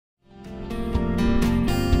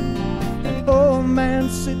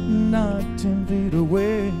sitting not 10 feet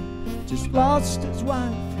away just lost his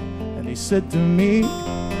wife, and he said to me,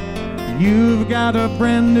 "You've got a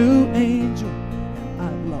brand new angel, and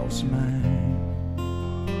I've lost mine.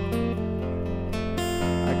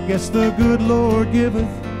 I guess the good Lord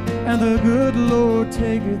giveth, and the good Lord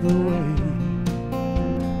taketh away."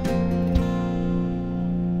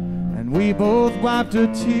 And we both wiped a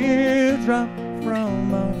teardrop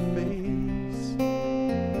from our face.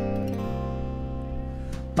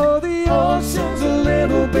 Oh, the ocean's a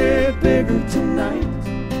little bit bigger tonight.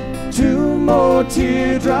 2 more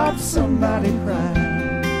teardrops, somebody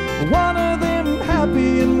cried. One of them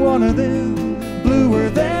happy and one of them bluer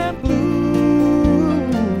than blue.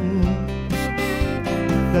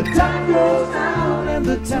 The tide goes down and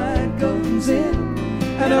the tide comes in,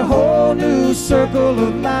 and a whole new circle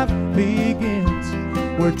of life begins,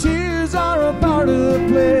 where tears are a part of the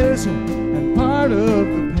pleasure and part of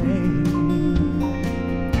the pain.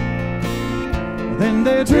 Then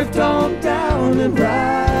they drift on down and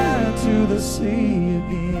ride to the sea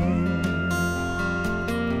again.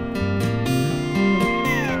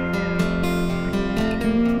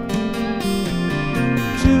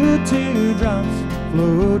 2 teardrops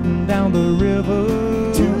floating down the river.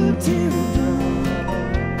 2 teardrops.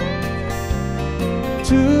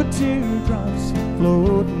 2 teardrops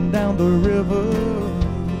floating down the river.